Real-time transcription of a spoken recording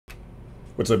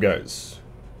What's up, guys?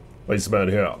 Iceman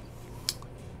here.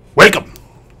 Welcome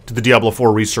to the Diablo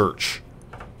 4 Research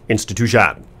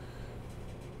Institution.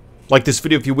 Like this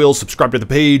video if you will, subscribe to the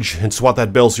page, and swat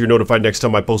that bell so you're notified next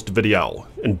time I post a video.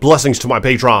 And blessings to my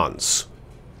patrons.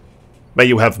 May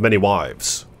you have many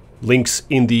wives. Links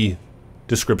in the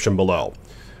description below.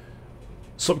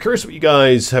 So I'm curious what you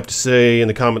guys have to say in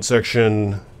the comment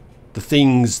section. The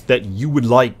things that you would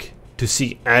like to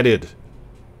see added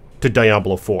to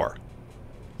Diablo 4.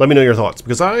 Let me know your thoughts,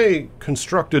 because I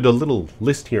constructed a little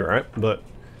list here, right? But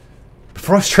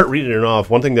before I start reading it off,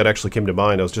 one thing that actually came to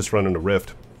mind, I was just running a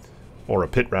rift, or a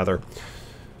pit rather.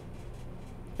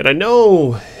 And I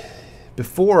know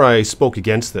before I spoke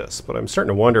against this, but I'm starting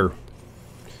to wonder,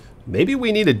 maybe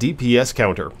we need a DPS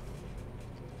counter.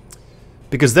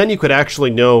 Because then you could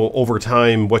actually know over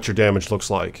time what your damage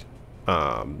looks like,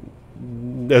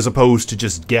 as opposed to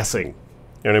just guessing.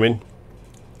 You know what I mean?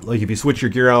 Like if you switch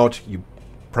your gear out, you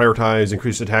prioritize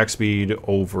increased attack speed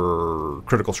over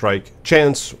critical strike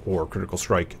chance or critical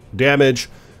strike damage.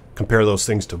 Compare those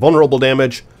things to vulnerable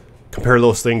damage. Compare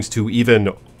those things to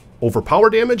even overpower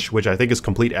damage, which I think is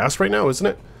complete ass right now, isn't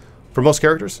it? For most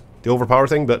characters, the overpower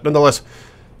thing. But nonetheless,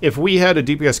 if we had a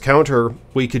DPS counter,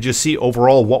 we could just see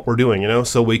overall what we're doing, you know?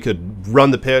 So we could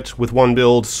run the pit with one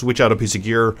build, switch out a piece of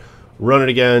gear, run it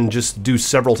again, just do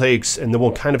several takes, and then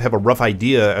we'll kind of have a rough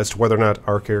idea as to whether or not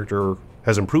our character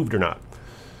has improved or not.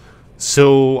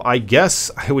 So I guess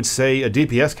I would say a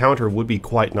DPS counter would be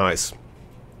quite nice,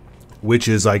 which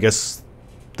is, I guess,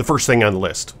 the first thing on the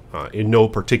list, in no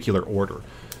particular order.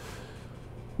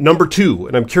 Number 2,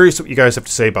 and I'm curious what you guys have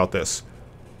to say about this,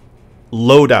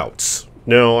 loadouts.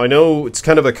 Now, I know it's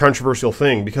kind of a controversial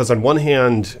thing, because on one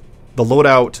hand, the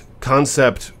loadout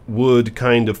concept would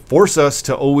kind of force us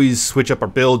to always switch up our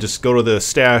build, just go to the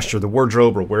stash or the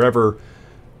wardrobe or wherever,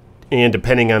 and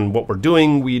depending on what we're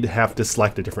doing, we'd have to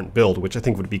select a different build, which I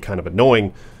think would be kind of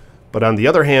annoying. But on the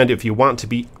other hand, if you want to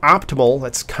be optimal,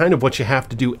 that's kind of what you have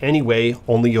to do anyway,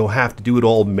 only you'll have to do it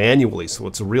all manually, so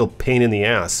it's a real pain in the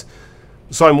ass.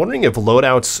 So I'm wondering if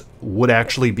loadouts would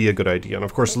actually be a good idea. And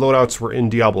of course, loadouts were in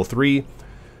Diablo 3,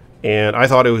 and I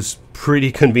thought it was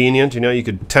pretty convenient. You know, you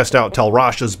could test out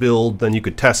Talrasha's build, then you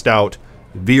could test out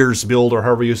Veer's build, or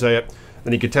however you say it.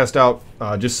 Then you could test out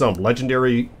just some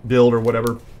legendary build or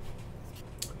whatever.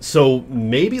 So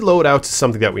maybe loadouts is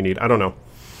something that we need. I don't know.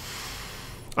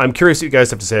 I'm curious what you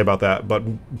guys have to say about that, but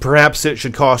perhaps it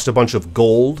should cost a bunch of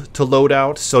gold to load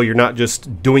out, so you're not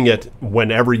just doing it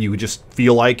whenever you just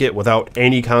feel like it without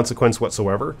any consequence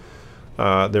whatsoever.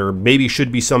 There maybe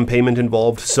should be some payment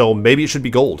involved, so maybe it should be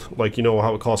gold. Like, you know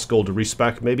how it costs gold to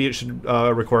respec? Maybe it should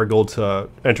require gold to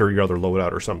enter your other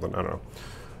loadout or something. I don't know.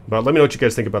 But let me know what you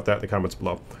guys think about that in the comments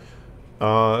below.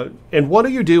 And what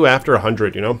do you do after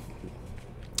 100, you know?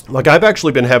 Like, I've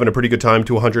actually been having a pretty good time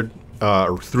to 100,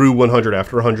 or through 100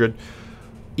 after 100,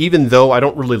 even though I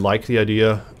don't really like the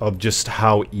idea of just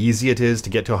how easy it is to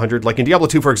get to 100. Like in Diablo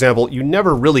 2, for example, you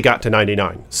never really got to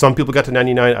 99. Some people got to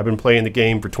 99. I've been playing the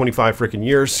game for 25 freaking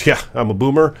years. Yeah, I'm a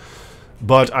boomer.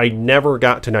 But I never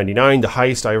got to 99. The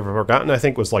highest I've ever gotten, I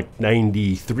think, was like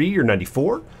 93 or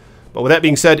 94. But with that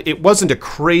being said, it wasn't a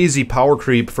crazy power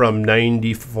creep from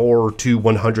 94 to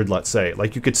 100, let's say.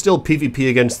 Like, you could still PvP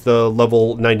against the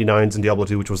level 99s in Diablo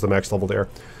 2, which was the max level there.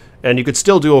 And you could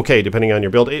still do okay, depending on your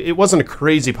build. It wasn't a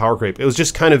crazy power creep. It was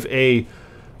just kind of a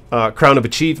crown of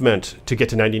achievement to get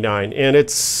to 99. And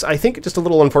it's, I think, just a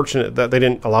little unfortunate that they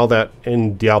didn't allow that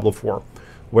in Diablo 4,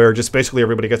 where just basically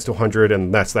everybody gets to 100,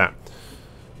 and that's that.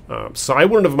 So I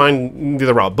wouldn't have minded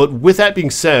either route. But with that being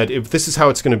said, if this is how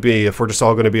it's going to be, if we're just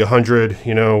all going to be 100,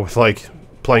 you know, with like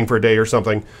playing for a day or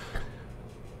something,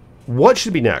 what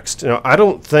should be next? You know, I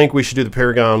don't think we should do the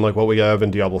Paragon like what we have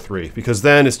in Diablo 3, because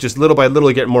then it's just little by little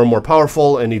getting more and more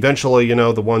powerful, and eventually, you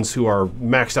know, the ones who are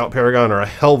maxed out Paragon are a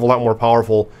hell of a lot more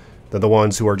powerful than the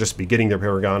ones who are just beginning their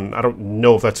Paragon. I don't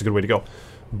know if that's a good way to go.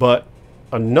 But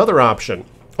another option,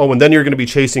 oh, and then you're going to be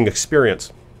chasing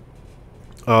experience.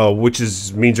 Which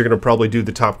means you're going to probably do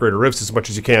the top greater rifts as much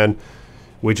as you can,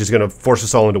 which is going to force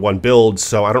us all into one build,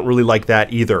 so I don't really like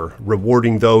that either,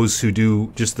 rewarding those who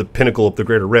do just the pinnacle of the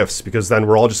greater rifts, because then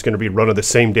we're all just going to be running the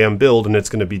same damn build, and it's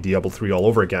going to be Diablo 3 all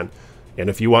over again. And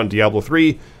if you want Diablo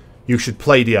 3, you should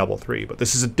play Diablo 3, but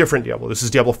this is a different Diablo. This is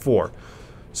Diablo 4.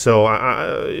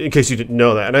 So, in case you didn't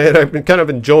know that, and I've been kind of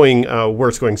enjoying where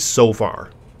it's going so far,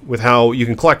 with how you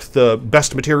can collect the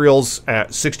best materials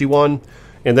at 61,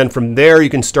 and then from there you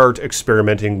can start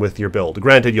experimenting with your build.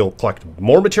 Granted, you'll collect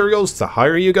more materials the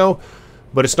higher you go,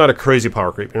 but it's not a crazy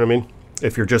power creep, you know what I mean?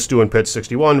 If you're just doing pits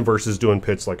 61 versus doing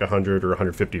pits like 100 or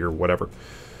 150 or whatever.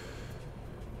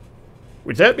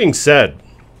 With that being said,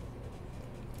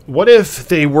 What if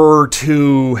they were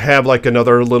to have like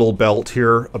another little belt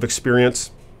here of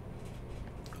experience?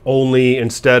 Only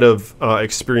instead of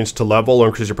experience to level or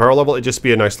increase your power level, it'd just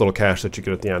be a nice little cache that you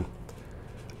get at the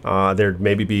end. There'd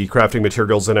maybe be crafting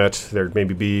materials in it. There'd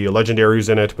maybe be legendaries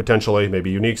in it, potentially.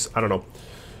 Maybe uniques. I don't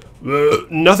know.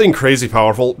 Nothing crazy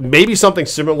powerful. Maybe something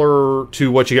similar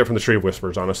to what you get from the Tree of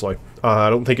Whispers, honestly. I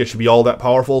don't think it should be all that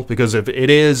powerful, because if it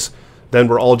is, then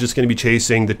we're all just going to be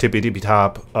chasing the tippy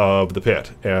top of the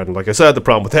pit. And like I said, the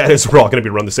problem with that is we're all going to be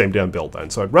running the same damn build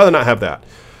then. So I'd rather not have that.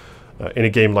 In a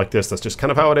game like this, that's just kind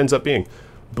of how it ends up being.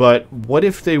 But what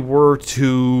if they were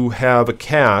to have a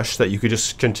cache that you could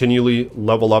just continually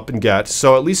level up and get,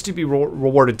 so at least you'd be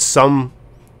rewarded some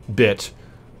bit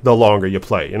the longer you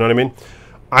play, you know what I mean?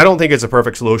 I don't think it's a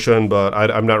perfect solution, but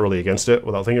I'm not really against it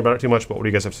without thinking about it too much, but what do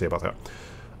you guys have to say about that?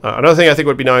 Another thing I think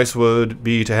would be nice would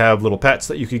be to have little pets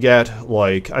that you could get.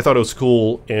 Like, I thought it was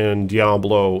cool in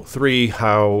Diablo 3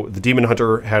 how the Demon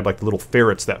Hunter had like little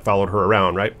ferrets that followed her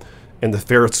around, right? And the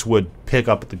ferrets would pick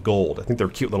up the gold. I think they're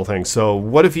cute little things. So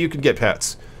what if you could get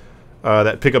pets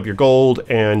that pick up your gold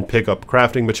and pick up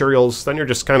crafting materials? Then you're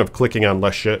just kind of clicking on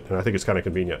less shit, and I think it's kind of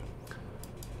convenient.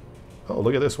 Oh,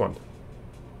 look at this one.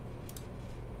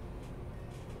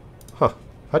 Huh.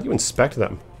 How do you inspect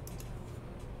them?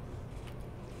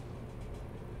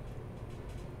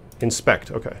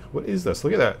 Inspect. Okay. What is this?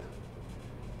 Look at that.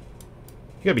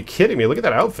 You gotta be kidding me. Look at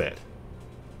that outfit.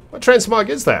 What transmog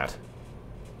is that?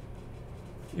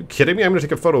 You kidding me? I'm gonna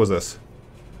take a photo of this.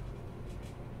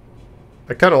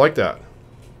 I kind of like that.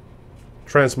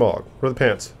 Transmog. Where are the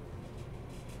pants?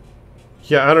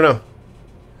 Yeah, I don't know.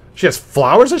 She has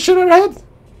flowers and shit on her head?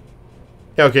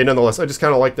 Yeah, okay, nonetheless, I just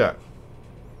kind of like that.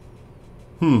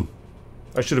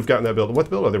 I should have gotten that build. What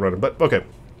build are they running? But, okay.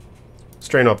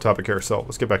 Straying off topic here, so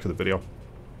let's get back to the video.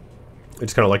 I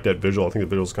just kind of like that visual. I think the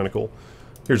visual is kind of cool.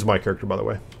 Here's my character, by the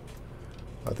way.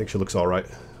 I think she looks alright,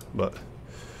 but...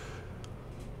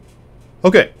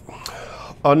 Okay,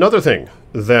 another thing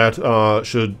that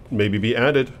should maybe be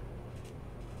added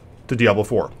to Diablo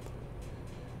 4.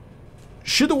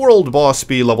 Should the world boss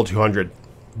be level 200?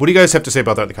 What do you guys have to say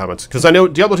about that in the comments? Because I know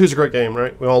Diablo 2 is a great game,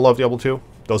 right? We all love Diablo 2,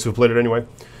 those who played it anyway.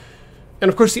 And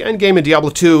of course, the end game in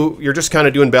Diablo 2, you're just kind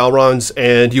of doing battle runs,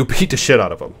 and you beat the shit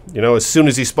out of him. You know, as soon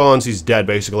as he spawns, he's dead,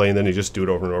 basically, and then you just do it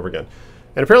over and over again.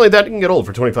 And apparently that didn't get old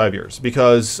for 25 years,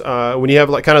 because when you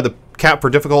have like kind of the cap for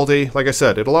difficulty, like I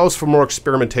said, it allows for more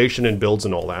experimentation in builds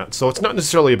and all that. So it's not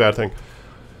necessarily a bad thing.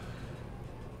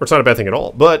 Or it's not a bad thing at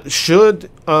all. But should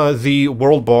the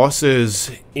world bosses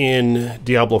in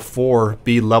Diablo 4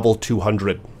 be level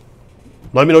 200?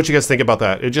 Let me know what you guys think about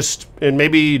that. And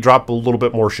maybe drop a little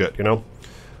bit more shit, you know?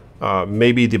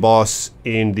 Maybe the boss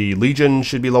in the Legion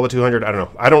should be level 200. I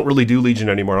don't know. I don't really do Legion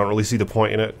anymore. I don't really see the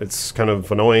point in it. It's kind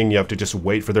of annoying. You have to just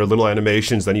wait for their little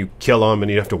animations, then you kill them,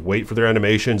 and you have to wait for their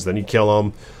animations, then you kill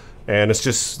them. And it's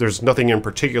just, there's nothing in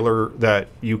particular that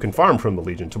you can farm from the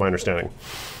Legion, to my understanding.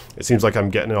 It seems like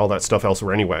I'm getting all that stuff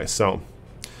elsewhere anyway, so.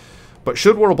 But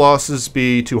should world bosses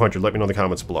be 200? Let me know in the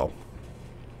comments below.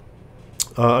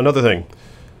 Another thing.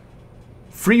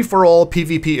 Free-for-all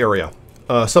PvP area.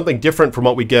 Something different from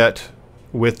what we get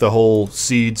with the whole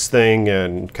seeds thing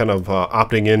and kind of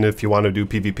opting in if you want to do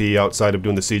PvP outside of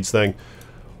doing the seeds thing.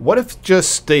 What if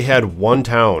just they had one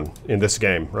town in this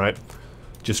game, right?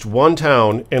 Just one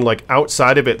town, and like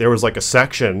outside of it there was like a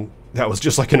section that was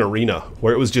just like an arena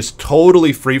where it was just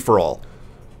totally free-for-all.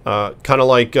 Kind of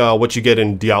like what you get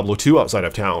in Diablo 2 outside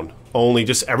of town. Only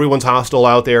just everyone's hostile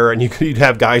out there, and you'd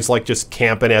have guys like just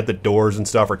camping at the doors and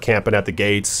stuff, or camping at the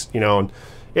gates, you know. And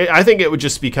I think it would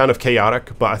just be kind of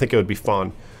chaotic, but I think it would be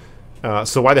fun.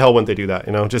 So why the hell wouldn't they do that?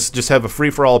 You know, just have a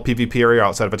free-for-all PvP area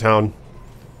outside of a town.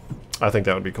 I think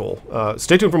that would be cool.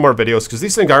 Stay tuned for more videos, because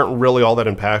these things aren't really all that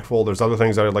impactful. There's other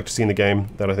things that I'd like to see in the game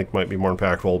that I think might be more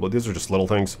impactful, but these are just little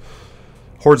things.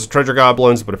 Hordes of treasure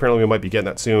goblins, but apparently we might be getting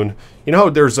that soon. You know how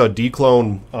there's a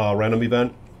declone random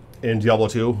event in Diablo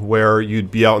 2 where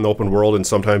you'd be out in the open world and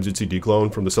sometimes you'd see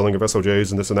declone from the selling of SOJs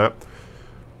and this and that?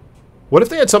 What if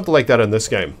they had something like that in this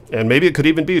game? And maybe it could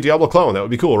even be a Diablo clone. That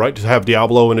would be cool, right? To have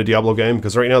Diablo in a Diablo game,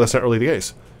 because right now that's not really the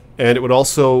case. And it would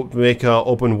also make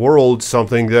open world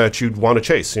something that you'd want to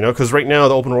chase, you know? Because right now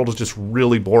the open world is just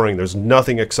really boring. There's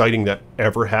nothing exciting that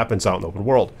ever happens out in the open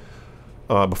world.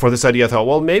 Before this idea, I thought,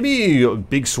 well, maybe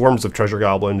big swarms of treasure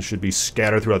goblins should be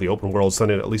scattered throughout the open world, so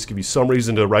then it'd at least give you some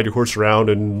reason to ride your horse around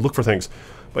and look for things.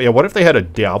 But yeah, what if they had a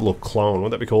Diablo clone?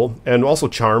 Wouldn't that be cool? And also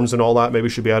charms and all that maybe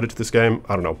should be added to this game.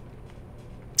 I don't know.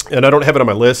 And I don't have it on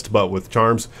my list, but with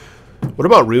charms. What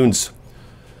about runes?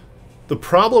 The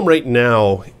problem right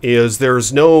now is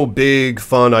there's no big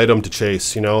fun item to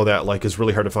chase, you know, that like is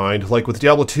really hard to find. Like with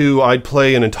Diablo 2, I'd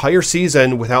play an entire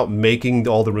season without making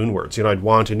all the rune words. You know, I'd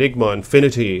want Enigma,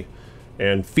 Infinity,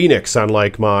 and Phoenix on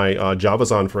like my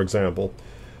Javazon, for example.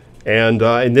 And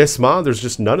in this mod, there's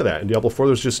just none of that. In Diablo 4,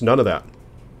 there's just none of that.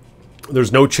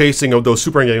 There's no chasing of those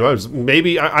super endgame items.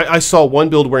 Maybe I saw one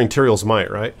build wearing Tyrael's Might,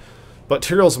 right? But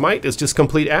Tyrael's Might is just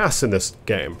complete ass in this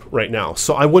game right now.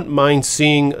 So I wouldn't mind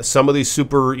seeing some of these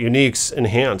super uniques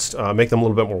enhanced, make them a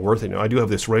little bit more worth it. You know, I do have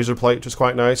this Razor Plate, which is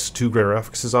quite nice. 2 greater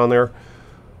efficacies on there.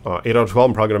 8 out of 12,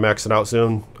 I'm probably going to max it out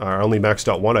soon. I only maxed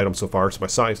out one item so far, it's my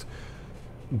Scythe.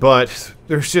 But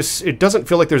there's just, it doesn't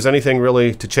feel like there's anything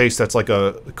really to chase that's like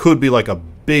could be like a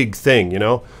big thing, you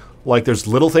know? Like there's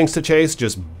little things to chase,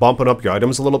 just bumping up your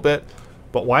items a little bit.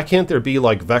 But why can't there be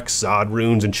like Vex Zod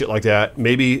runes and shit like that?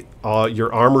 Maybe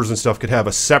your armors and stuff could have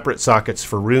a separate sockets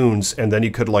for runes, and then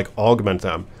you could like augment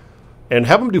them. And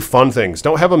have them do fun things.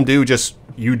 Don't have them do just,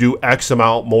 you do X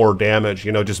amount more damage,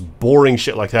 you know, just boring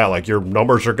shit like that. Like your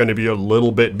numbers are going to be a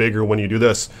little bit bigger when you do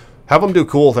this. Have them do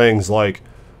cool things like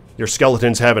your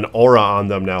skeletons have an aura on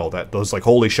them now, that those like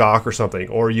Holy Shock or something.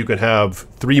 Or you can have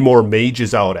 3 more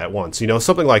mages out at once, you know,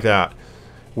 something like that.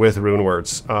 With rune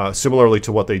words, similarly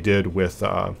to what they did with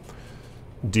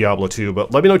Diablo 2.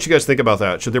 But let me know what you guys think about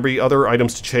that. Should there be other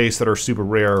items to chase that are super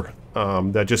rare,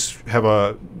 that just have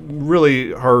a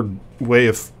really hard way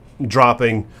of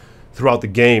dropping throughout the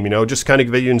game? You know, just kind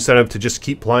of give you incentive to just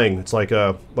keep playing. It's like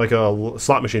a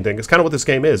slot machine thing. It's kind of what this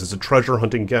game is. It's a treasure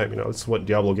hunting game. You know, it's what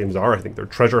Diablo games are. I think they're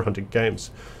treasure hunting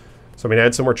games. So I mean,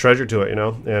 add some more treasure to it. You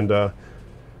know, and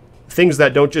things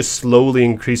that don't just slowly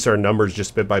increase our numbers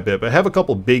just bit by bit, but have a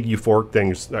couple big euphoric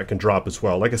things that can drop as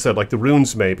well. Like I said, like the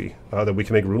runes maybe, that we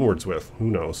can make rune words with.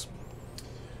 Who knows?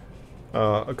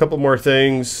 A couple more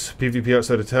things. PvP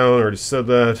outside of town, already said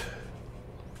that.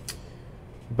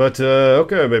 But,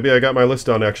 okay, maybe I got my list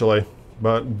done actually.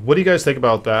 But what do you guys think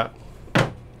about that?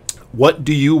 What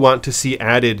do you want to see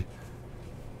added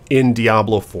in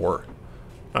Diablo 4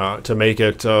 to make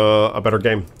it a better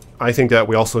game? I think that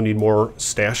we also need more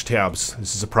stash tabs.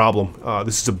 This is a problem.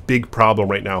 This is a big problem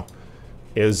right now.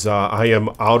 I am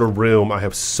out of room. I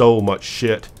have so much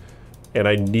shit, and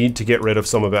I need to get rid of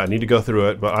some of it. I need to go through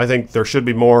it, but I think there should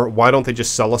be more. Why don't they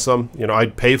just sell us some? You know,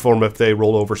 I'd pay for them if they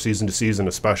roll over season to season,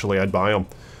 especially. I'd buy them,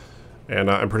 and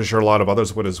I'm pretty sure a lot of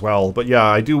others would as well. But yeah,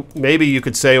 I do. Maybe you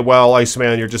could say, well,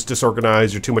 Iceman, you're just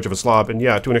disorganized. You're too much of a slob, and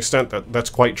yeah, to an extent,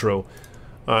 that's quite true.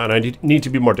 And I need to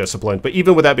be more disciplined. But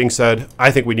even with that being said,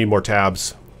 I think we need more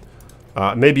tabs.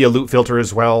 Maybe a loot filter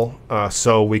as well,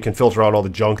 so we can filter out all the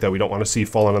junk that we don't want to see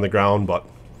falling on the ground. But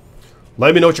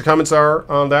let me know what your comments are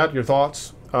on that, your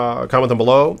thoughts. Comment them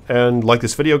below, and like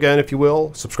this video again if you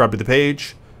will. Subscribe to the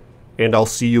page, and I'll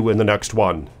see you in the next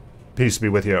one. Peace be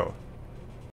with you.